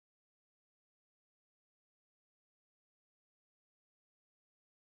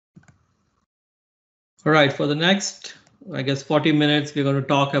All right, for the next, I guess, 40 minutes, we're going to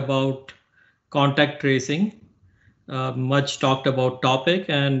talk about contact tracing. Much talked about topic,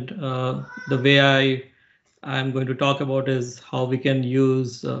 and the way I'm going to talk about is how we can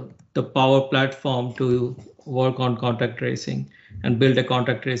use the Power Platform to work on contact tracing and build a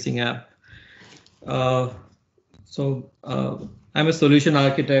contact tracing app. Uh, so I'm a solution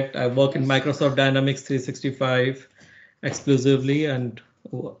architect. I work in Microsoft Dynamics 365 exclusively, and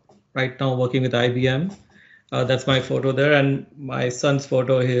right now working with IBM. That's my photo there, and my son's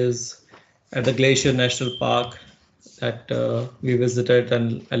photo is at the Glacier National Park that we visited,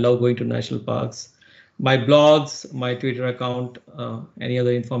 and I love going to national parks. My blogs, my Twitter account, any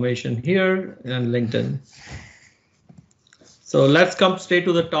other information here, and LinkedIn. So let's come straight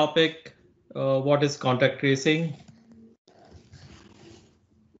to the topic. What is contact tracing?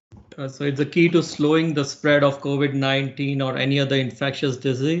 So it's the key to slowing the spread of COVID-19 or any other infectious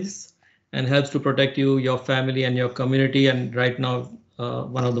disease and helps to protect you, your family, and your community. And right now,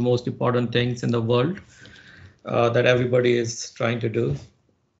 one of the most important things in the world that everybody is trying to do.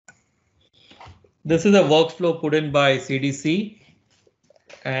 This is a workflow put in by CDC,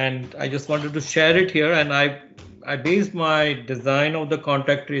 and I just wanted to share it here. And I based my design of the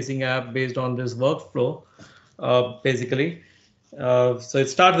contact tracing app based on this workflow, basically. So it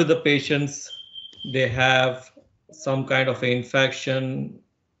starts with the patients. They have some kind of infection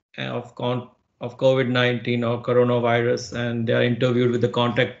of COVID-19 or coronavirus, and they are interviewed with the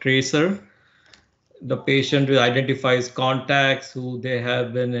contact tracer. The patient identifies contacts who they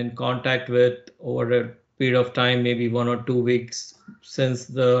have been in contact with over a period of time, maybe 1 or 2 weeks since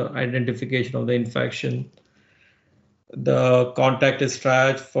the identification of the infection. The contact is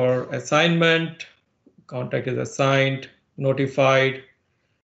triaged for assignment. Contact is assigned, notified,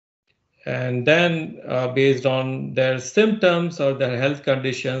 and then based on their symptoms or their health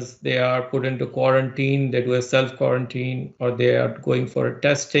conditions, they are put into quarantine. They do a self quarantine, or they are going for a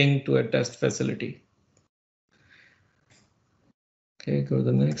testing to a test facility. Okay, go to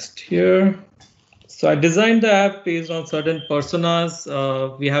the next here. So I designed the app based on certain personas.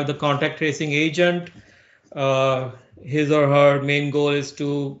 We have the contact tracing agent. His or her main goal is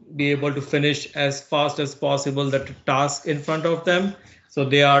to be able to finish as fast as possible the task in front of them. So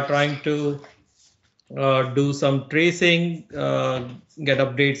they are trying to do some tracing, get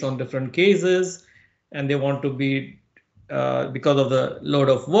updates on different cases, and they want to be, because of the load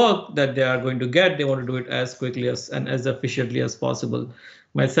of work that they are going to get, they want to do it as quickly as and as efficiently as possible.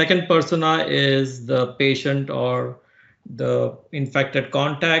 My second persona is the patient or the infected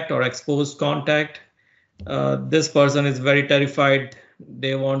contact or exposed contact. This person is very terrified.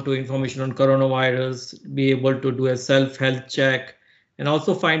 They want to information on coronavirus, be able to do a self-health check, and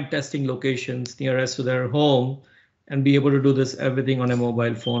also find testing locations nearest to their home, and be able to do this everything on a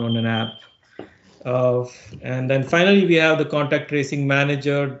mobile phone on an app. And then finally, we have the contact tracing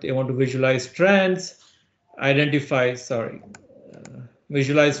manager. They want to visualize trends,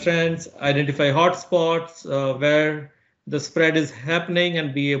 visualize trends, identify hotspots where the spread is happening,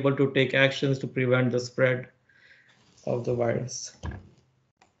 and be able to take actions to prevent the spread of the virus.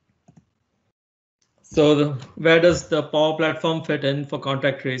 So where does the Power Platform fit in for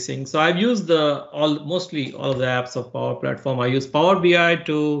contact tracing? So I've used mostly all of the apps of Power Platform. I use Power BI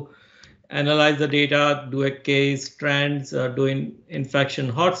to analyze the data, do a case, trends, doing infection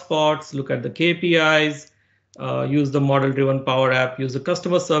hotspots, look at the KPIs, use the model-driven Power App, use the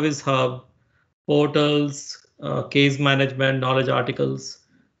customer service hub, portals, case management, knowledge articles,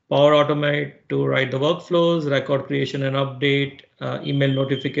 Power Automate to write the workflows, record creation and update, email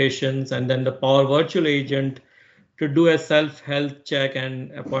notifications, and then the Power Virtual Agent to do a self-health check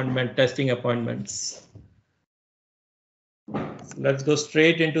and testing appointments. So let's go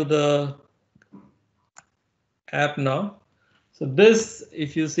straight into the app now. So this,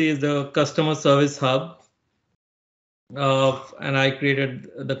 if you see, is the customer service hub. And I created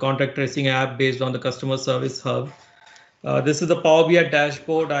the contact tracing app based on the customer service hub. This is the Power BI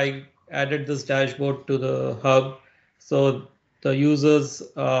dashboard. I added this dashboard to the hub. So the users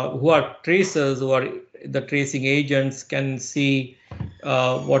who are tracers, who are the tracing agents, can see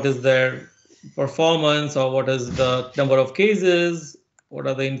what is their performance, or what is the number of cases, what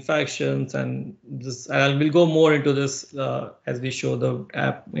are the infections, and this. I will go more into this as we show the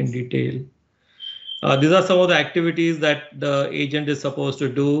app in detail. These are some of the activities that the agent is supposed to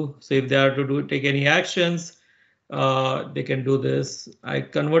do. So if they are to take any actions, they can do this. I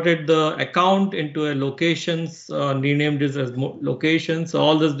converted the account into a locations, renamed this as locations. So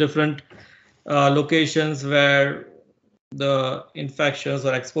all these different locations where the infections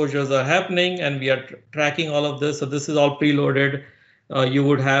or exposures are happening, and we are tracking all of this. So this is all preloaded You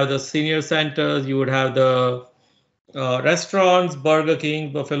would have the senior centers, you would have the restaurants, Burger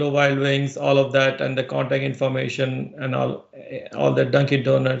King, Buffalo Wild Wings, all of that, and the contact information and all the Dunkin'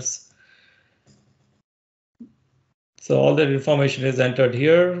 Donuts. So all that information is entered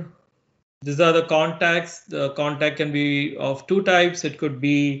here. These are the contacts. The contact can be of two types. It could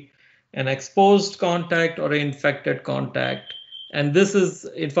be an exposed contact or an infected contact. And this is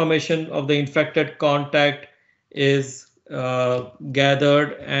information of the infected contact is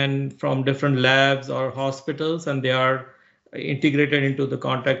gathered and from different labs or hospitals, and they are integrated into the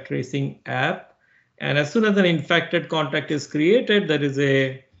contact tracing app. And as soon as an infected contact is created, there is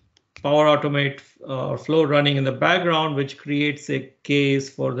a Power Automate flow running in the background, which creates a case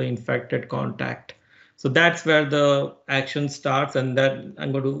for the infected contact. So that's where the action starts, and then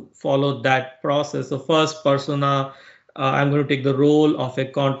I'm going to follow that process. So first persona, I'm going to take the role of a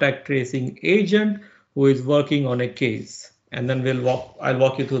contact tracing agent who is working on a case, and then I'll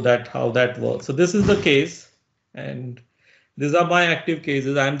walk you through that, how that works. So this is the case, and these are my active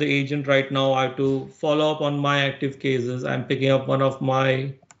cases. I'm the agent right now. I have to follow up on my active cases. I'm picking up one of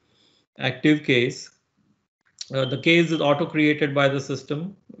my active case. The case is auto created by the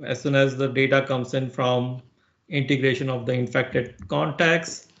system as soon as the data comes in from integration of the infected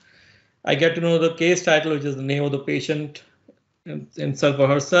contacts. I get to know the case title, which is the name of the patient himself or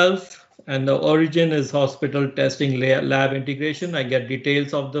herself, and the origin is hospital testing lab integration. I get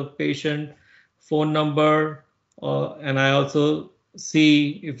details of the patient, phone number, and I also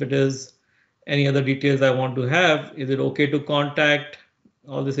see if it is any other details I want to have. Is it okay to contact?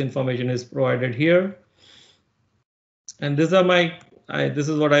 All this information is provided here. And these are this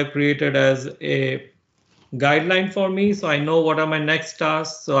is what I created as a guideline for me. So I know what are my next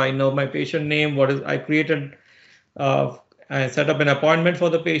tasks. So I know my patient name, I created, I set up an appointment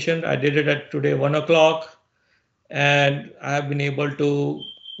for the patient. I did it at today 1 o'clock, and I have been able to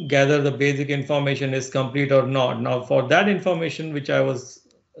gather the basic information is complete or not. Now for that information, which I was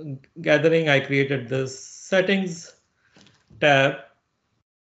gathering, I created this settings tab.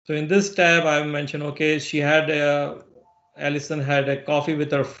 So in this tab, I mentioned, okay, Allison had a coffee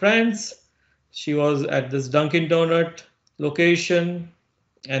with her friends. She was at this Dunkin' Donut location.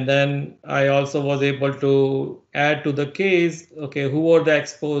 And then I also was able to add to the case, okay, who were the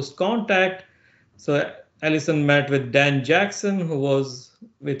exposed contact? So Allison met with Dan Jackson, who was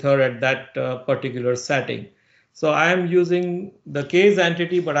with her at that particular setting. So I'm using the case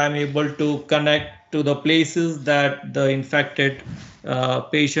entity, but I'm able to connect to the places that the infected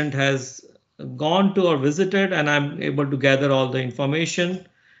patient has gone to or visited, and I'm able to gather all the information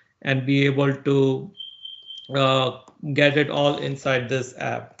and be able to get it all inside this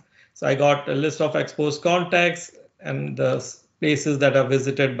app. So I got a list of exposed contacts and the places that are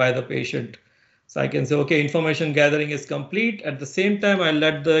visited by the patient. So I can say, okay, information gathering is complete. At the same time, I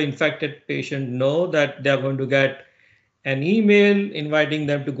let the infected patient know that they're going to get an email inviting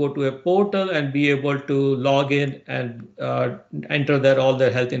them to go to a portal and be able to log in and enter all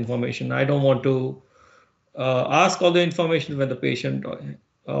their health information. I don't want to ask all the information when the patient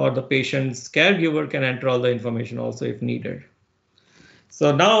or the patient's caregiver can enter all the information also if needed.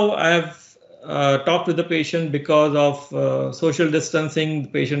 So now I have talked with the patient because of social distancing. The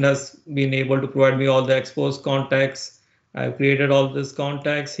patient has been able to provide me all the exposed contacts. I've created all these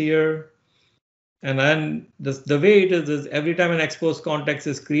contacts here. And then the way it is every time an exposed contact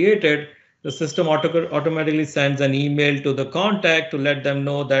is created, the system automatically sends an email to the contact to let them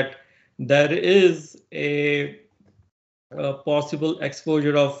know that there is a possible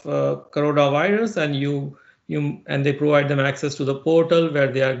exposure of coronavirus, and they provide them access to the portal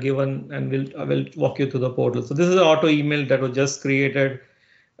where they are given, and I will walk you through the portal. So this is an auto email that was just created,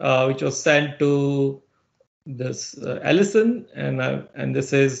 which was sent to this Allison, and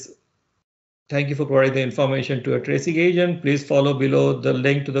this is, thank you for providing the information to a tracing agent. Please follow below the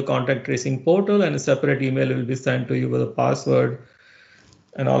link to the contact tracing portal, and a separate email will be sent to you with a password,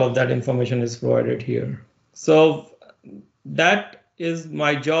 and all of that information is provided here. So that is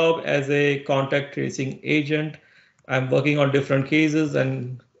my job as a contact tracing agent. I'm working on different cases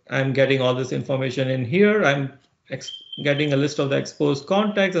and I'm getting all this information in here. I'm getting a list of the exposed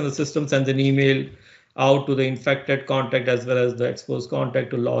contacts, and the system sends an email out to the infected contact as well as the exposed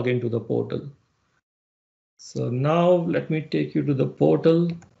contact to log into the portal. So now let me take you to the portal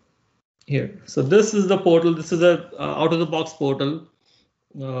here. So this is the portal. This is a out of the box portal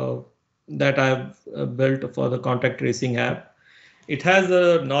that I've built for the contact tracing app. It has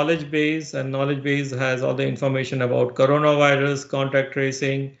a knowledge base, and knowledge base has all the information about coronavirus, contact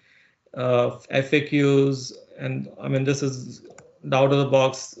tracing, FAQs, and I mean, this is the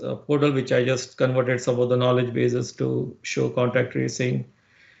out-of-the-box portal, which I just converted some of the knowledge bases to show contact tracing.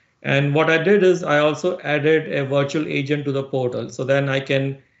 And what I did is I also added a virtual agent to the portal. So then I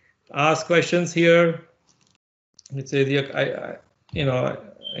can ask questions here. It says,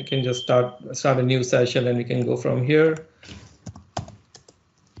 I can just start a new session and we can go from here.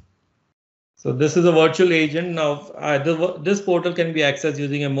 So this is a virtual agent. Now, this portal can be accessed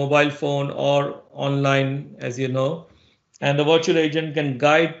using a mobile phone or online, as you know. And the virtual agent can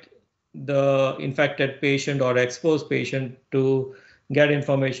guide the infected patient or exposed patient to get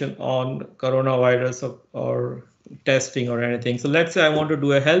information on coronavirus or testing or anything. So let's say I want to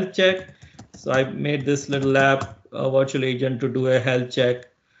do a health check. So I made this little app, a virtual agent, to do a health check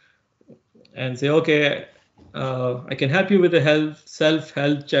and say, okay, I can help you with a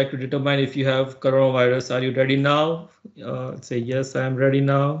self-health check to determine if you have coronavirus. Are you ready now? Say, yes, I am ready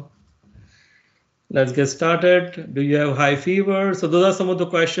now. Let's get started. Do you have high fever? So those are some of the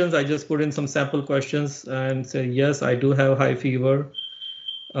questions. I just put in some sample questions and say, yes, I do have high fever.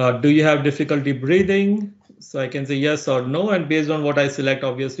 Do you have difficulty breathing? So I can say yes or no. And based on what I select,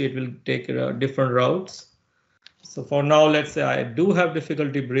 obviously, it will take different routes. So for now, let's say I do have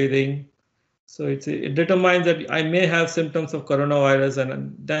difficulty breathing. So it determines that I may have symptoms of coronavirus.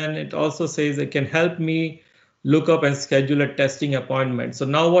 And then it also says it can help me look up and schedule a testing appointment. So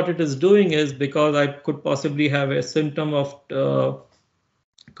now what it is doing is, because I could possibly have a symptom of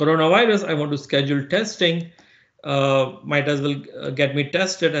coronavirus, I want to schedule testing, might as well get me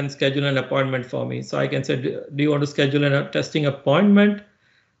tested and schedule an appointment for me. So I can say, do you want to schedule a testing appointment?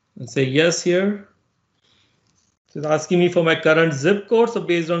 And say yes here. So it's asking me for my current zip code. So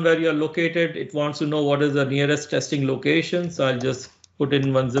based on where you're located, it wants to know what is the nearest testing location. So I'll just put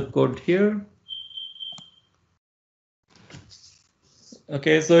in one zip code here.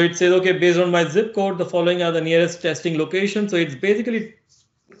 Okay, so it says, okay, based on my zip code, the following are the nearest testing locations. So it's basically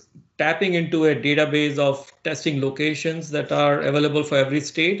tapping into a database of testing locations that are available for every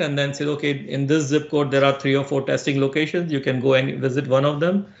state, and then say, okay, in this zip code, there are 3 or 4 testing locations. You can go and visit one of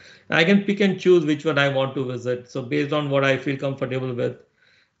them. I can pick and choose which one I want to visit. So based on what I feel comfortable with.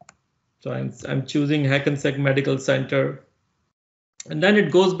 So I'm choosing Hackensack Medical Center. And then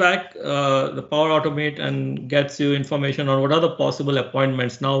it goes back, the Power Automate, and gets you information on what are the possible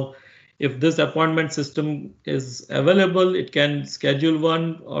appointments. Now, if this appointment system is available, it can schedule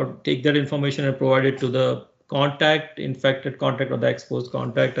one or take that information and provide it to the contact, infected contact or the exposed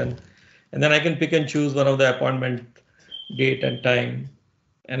contact. And then I can pick and choose one of the appointment date and time.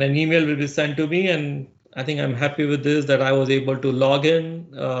 And an email will be sent to me. And I think I'm happy with this, that I was able to log in,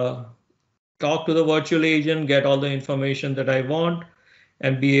 talk to the virtual agent, get all the information that I want,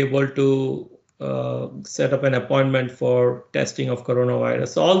 and be able to set up an appointment for testing of coronavirus.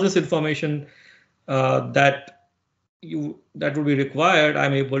 So all this information that would be required,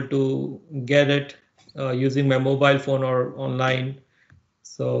 I'm able to get it using my mobile phone or online.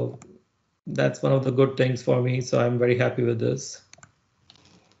 So that's one of the good things for me. So I'm very happy with this.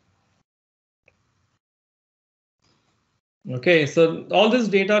 Okay, so all this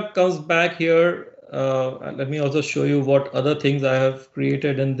data comes back here. Let me also show you what other things I have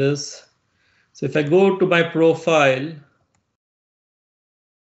created in this. So if I go to my profile,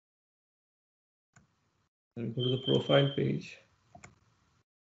 let me go to the profile page.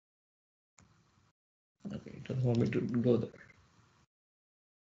 Okay, it doesn't want me to go there.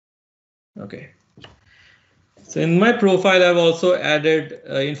 Okay. So in my profile, I've also added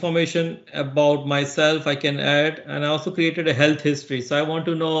information about myself I can add, and I also created a health history. So I want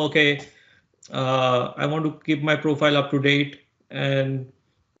to know, okay, I want to keep my profile up to date and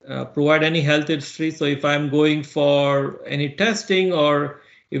provide any health history. So if I'm going for any testing, or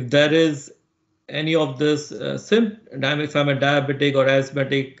if there is any of this symptom, if I'm a diabetic or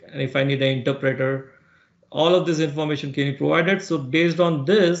asthmatic, and if I need an interpreter, all of this information can be provided. So based on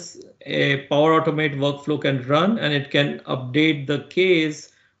this, a Power Automate workflow can run, and it can update the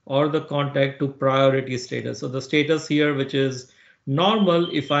case or the contact to priority status. So the status here, which is normal,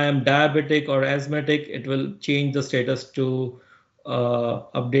 if I am diabetic or asthmatic, it will change the status to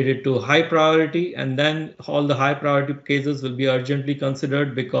update it to high priority, and then all the high priority cases will be urgently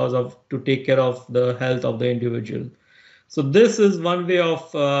considered because of to take care of the health of the individual. So this is one way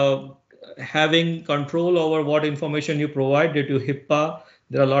of having control over what information you provide. Due to HIPAA,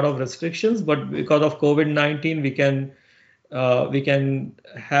 there are a lot of restrictions, but because of COVID-19, we can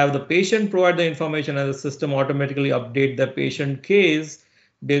have the patient provide the information, and the system automatically update the patient case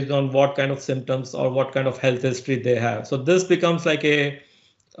based on what kind of symptoms or what kind of health history they have. So this becomes like a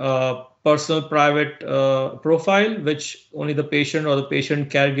personal private profile, which only the patient or the patient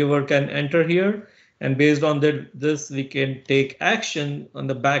caregiver can enter here. And based on this, we can take action on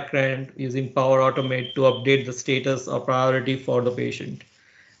the back end using Power Automate to update the status or priority for the patient.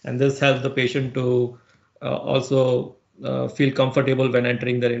 And this helps the patient to also feel comfortable when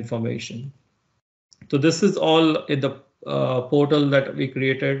entering their information. So this is all in the portal that we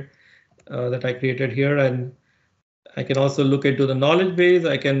created, that I created here, and I can also look into the knowledge base.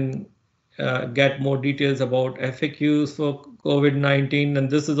 I can get more details about FAQs for COVID-19, and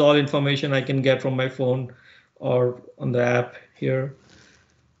this is all information I can get from my phone or on the app here.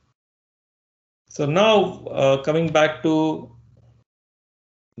 So now coming back to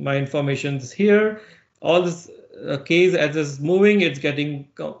my informations here, all this case as it's moving, it's getting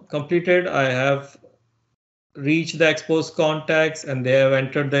completed. I have reached the exposed contacts and they have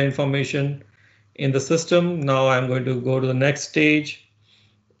entered the information in the system. Now I'm going to go to the next stage.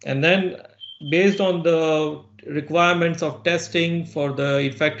 And then based on the requirements of testing for the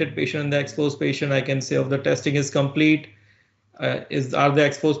infected patient and the exposed patient, I can say if the testing is complete, are the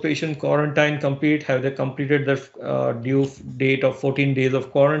exposed patient quarantine complete? Have they completed the due date of 14 days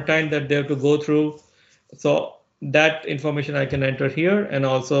of quarantine that they have to go through? So that information I can enter here. And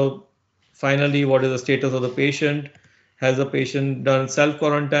also finally, what is the status of the patient? Has the patient done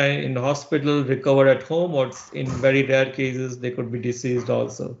self-quarantine in the hospital, recovered at home, or in very rare cases, they could be deceased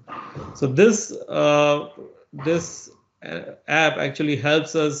also. So this app actually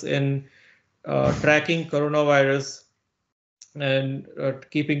helps us in tracking coronavirus and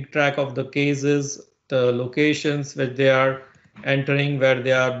keeping track of the cases, the locations where they are entering, where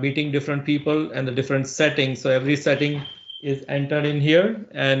they are meeting different people, and the different settings. So every setting is entered in here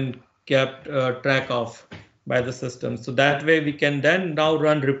and kept track of by the system. So that way we can then now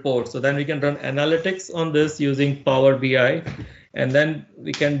run reports. So then we can run analytics on this using Power BI, and then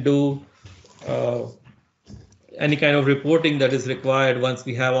we can do any kind of reporting that is required once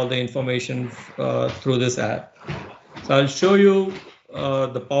we have all the information through this app. So I'll show you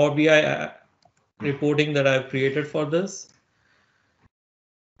the Power BI reporting that I've created for this.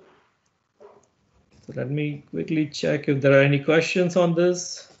 So let me quickly check if there are any questions on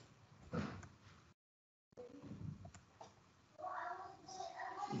this.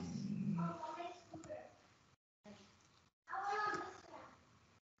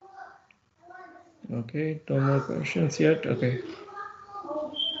 Okay, no more questions yet. Okay.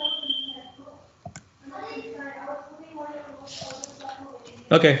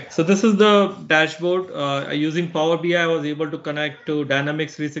 Okay, so this is the dashboard. Using Power BI, I was able to connect to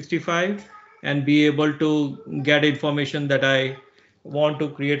Dynamics 365 and be able to get information that I want to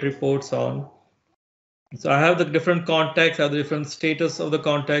create reports on. So I have the different contacts, I have the different status of the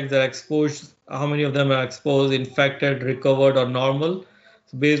contacts that are exposed, how many of them are exposed, infected, recovered, or normal.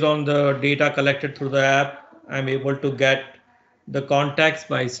 So based on the data collected through the app, I'm able to get the contacts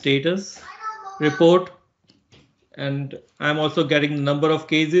by status report. And I'm also getting the number of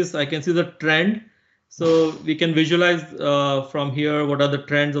cases. I can see the trend. So we can visualize from here what are the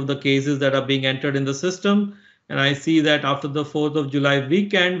trends of the cases that are being entered in the system. And I see that after the 4th of July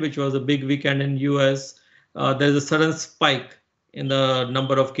weekend, which was a big weekend in US, there's a sudden spike in the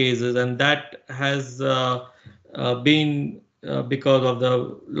number of cases. And that has been because of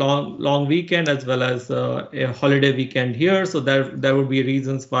the long weekend as well as a holiday weekend here. So there would be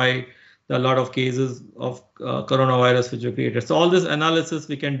reasons why a lot of cases of coronavirus which were created. So all this analysis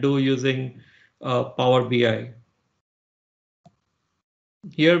we can do using Power BI.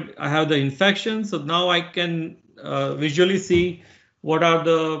 Here I have the infection. So now I can visually see what are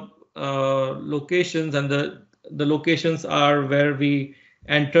the locations, and the locations are where we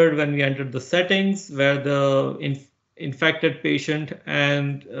entered when we entered the settings, where the infected patient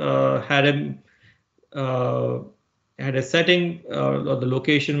and had a setting or the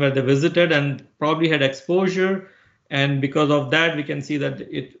location where they visited and probably had exposure. And because of that, we can see that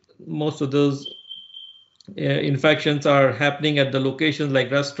most of those infections are happening at the locations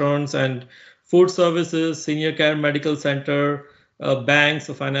like restaurants and food services, senior care medical center, banks,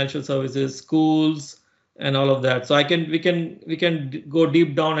 or financial services, schools, and all of that. So we can go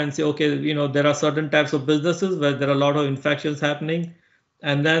deep down and say, okay, there are certain types of businesses where there are a lot of infections happening.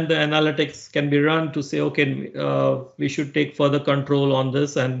 And then the analytics can be run to say, okay, we should take further control on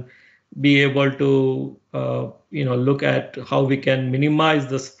this and be able to, look at how we can minimize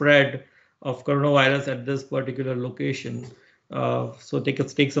the spread of coronavirus at this particular location. So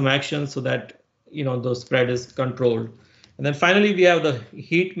take some action so that the spread is controlled. And then finally, we have the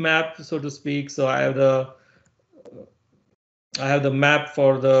heat map, so to speak. So I have the map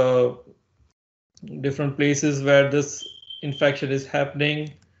for the different places where this infection is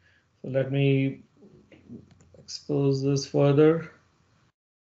happening. So let me expose this further.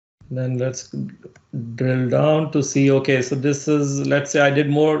 Then let's drill down to see, okay, so this is, let's say I did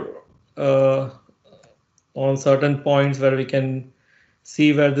more on certain points where we can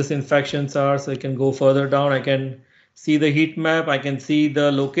see where these infections are. So I can go further down. I can see the heat map. I can see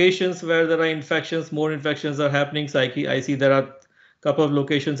the locations where there are infections. More infections are happening. So I see there are a couple of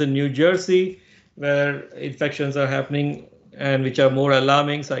locations in New Jersey where infections are happening and which are more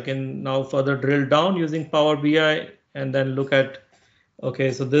alarming. So I can now further drill down using Power BI and then look at,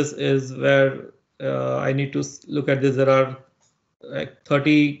 okay, so this is where I need to look at this. There are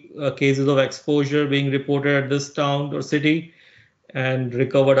 30 cases of exposure being reported at this town or city, and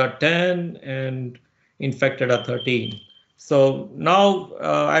recovered are 10 and infected are 13. So now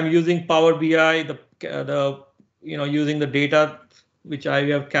I'm using Power BI, using the data which I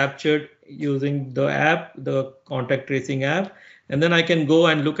have captured using the app, the contact tracing app, and then I can go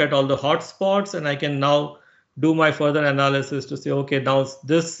and look at all the hotspots, and I can now do my further analysis to say, okay, now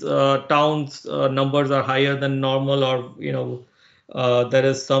this town's numbers are higher than normal, or there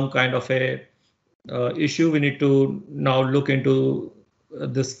is some kind of a issue. We need to now look into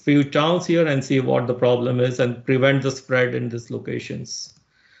this few towns here and see what the problem is and prevent the spread in these locations.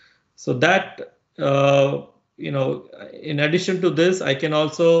 So that, in addition to this, I can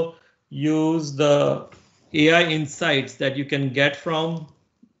also use the AI insights that you can get from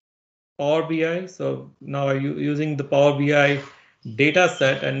Power BI. So now I'm using the Power BI data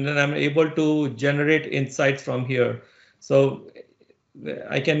set, and then I'm able to generate insights from here. So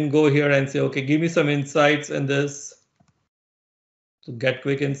I can go here and say, okay, give me some insights in this to get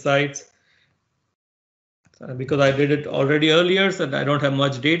quick insights. Because I did it already earlier, so I don't have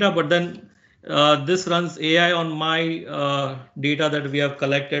much data, but then this runs AI on my data that we have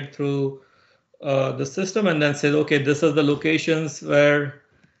collected through the system, and then says, okay, this is the locations where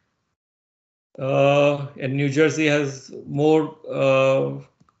and New Jersey has more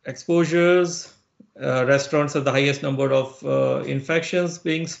exposures. Restaurants have the highest number of infections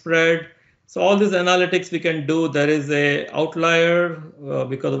being spread. So all these analytics we can do. There is a outlier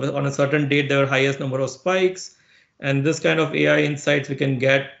because on a certain date there are highest number of spikes, and this kind of AI insights we can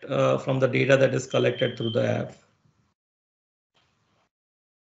get from the data that is collected through the app.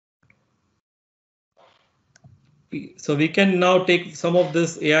 So we can now take some of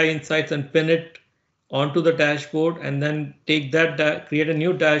this AI insights and pin it onto the dashboard, and then take that, create a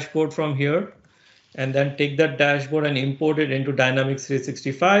new dashboard from here, and then take that dashboard and import it into Dynamics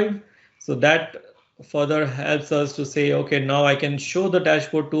 365. So that further helps us to say, okay, now I can show the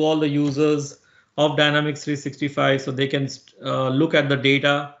dashboard to all the users of Dynamics 365 so they can look at the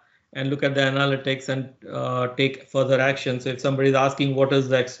data and look at the analytics and take further action. So if somebody is asking what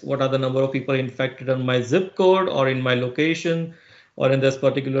are the number of people infected on my zip code or in my location or in this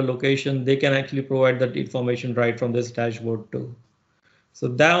particular location, they can actually provide that information right from this dashboard too. So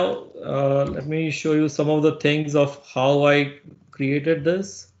now let me show you some of the things of how I created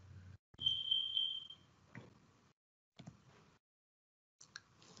this.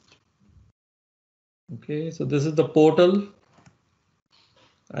 Okay, so this is the portal.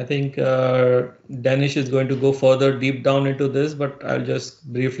 I think Danish is going to go further deep down into this, but I'll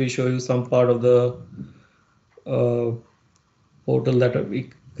just briefly show you some part of the portal that we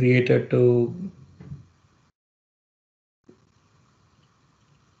created to.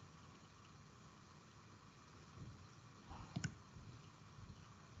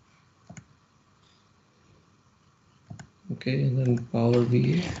 Okay, and then Power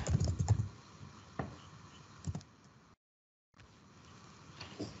BI.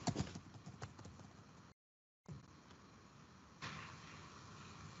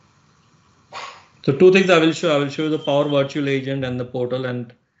 So two things I will show. I will show you the Power Virtual Agent and the portal,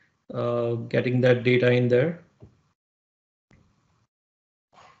 and getting that data in there.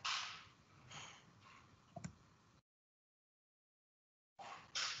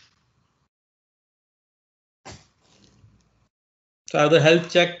 So I have the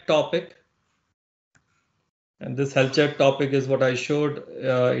health check topic. And this health check topic is what I showed.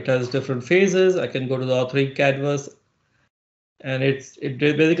 It has different phases. I can go to the authoring canvas, and it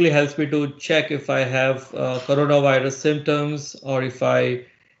basically helps me to check if I have coronavirus symptoms, or if I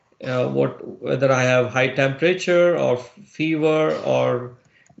whether I have high temperature or fever or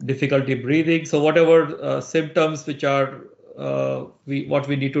difficulty breathing. So whatever symptoms which are what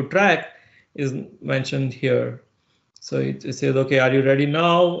we need to track is mentioned here. So it says, okay, are you ready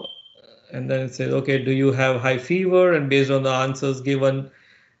now? And then it says, okay, do you have high fever? And based on the answers given,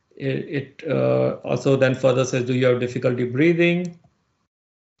 it also then further says, do you have difficulty breathing?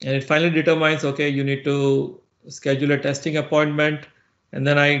 And it finally determines, okay, you need to schedule a testing appointment. And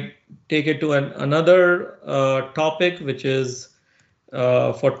then I take it to another topic, which is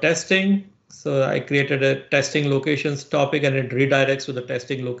for testing. So I created a testing locations topic and it redirects to the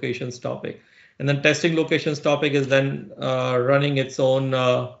testing locations topic. And then testing locations topic is then running its own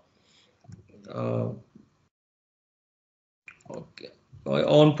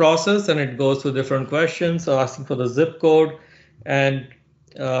own process, and it goes through different questions, so asking for the zip code and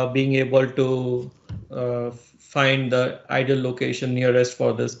being able to find the ideal location nearest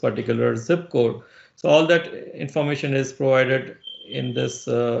for this particular zip code. So all that information is provided in this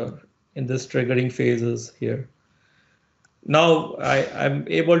triggering phases here. Now I'm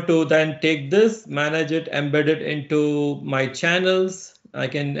able to then take this, manage it, embed it into my channels. I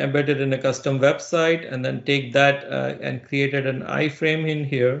can embed it in a custom website and then take that and created an iframe in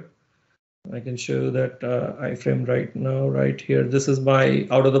here. I can show that iframe right now, right here. This is my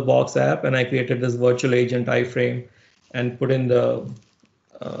out of the box app, and I created this virtual agent iframe and put in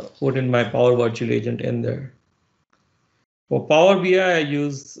my Power Virtual Agent in there. For Power BI, I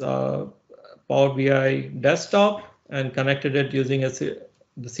use Power BI Desktop and connected it using the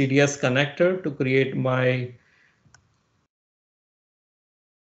CDS connector to create my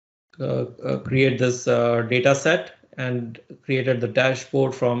create this data set, and created the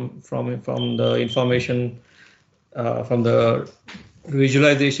dashboard from the information from the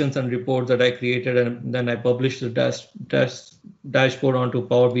visualizations and reports that I created, and then I published the dashboard onto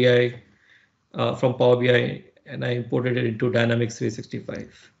Power BI from Power BI, and I imported it into Dynamics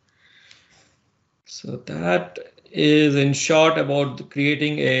 365. So that is in short about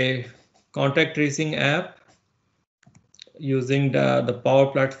creating a contact tracing app using the Power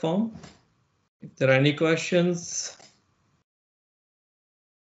Platform. If there are any questions.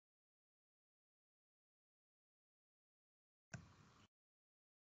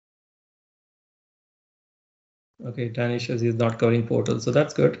 Okay, Danish says he's not covering portal, so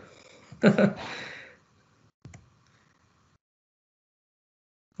that's good.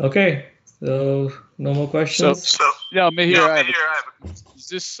 Okay, so no more questions. So yeah, Mihir, is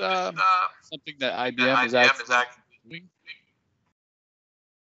this something that IBM is actually doing?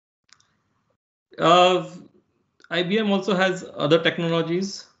 IBM also has other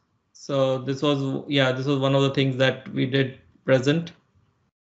technologies. So this was one of the things that we did present.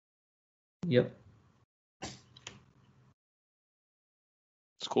 Yep.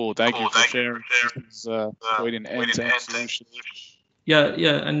 It's cool. Thank you for sharing. This is quite an end-to-end solution. Yeah,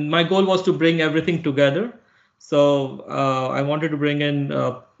 and my goal was to bring everything together. So I wanted to bring in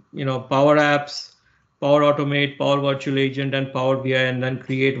Power Apps, Power Automate, Power Virtual Agent, and Power BI, and then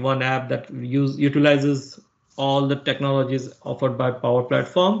create one app that utilizes all the technologies offered by Power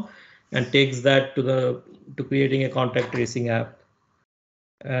Platform and takes that to creating a contact tracing app.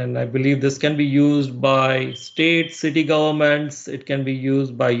 And I believe this can be used by state, city governments. It can be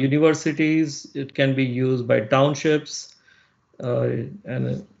used by universities. It can be used by townships.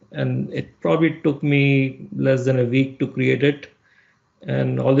 And it probably took me less than a week to create it.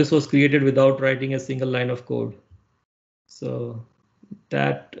 And all this was created without writing a single line of code. So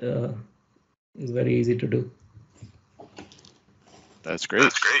that is very easy to do. That's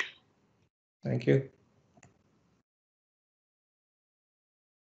great. Thank you.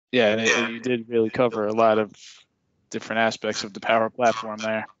 Yeah, and you did really cover a lot of different aspects of the Power Platform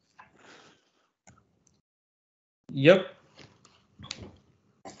there. Yep.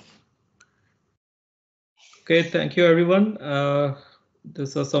 Okay, thank you, everyone.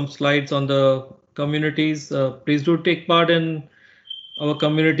 These are some slides on the communities. Please do take part in our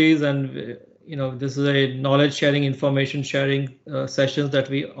communities, and this is a knowledge sharing, information sharing sessions that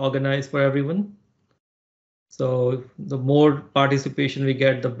we organize for everyone. So the more participation we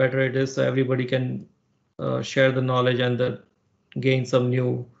get, the better it is. So everybody can share the knowledge and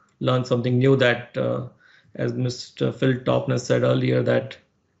learn something new. That, as Mr. Phil Topner said earlier, that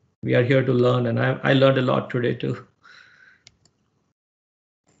we are here to learn, and I learned a lot today too.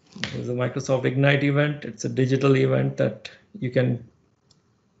 There's a Microsoft Ignite event. It's a digital event that you can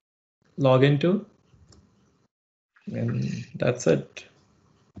log into, and that's it.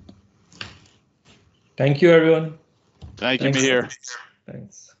 Thank you, everyone. Thank you, Mihir.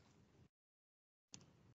 Thanks.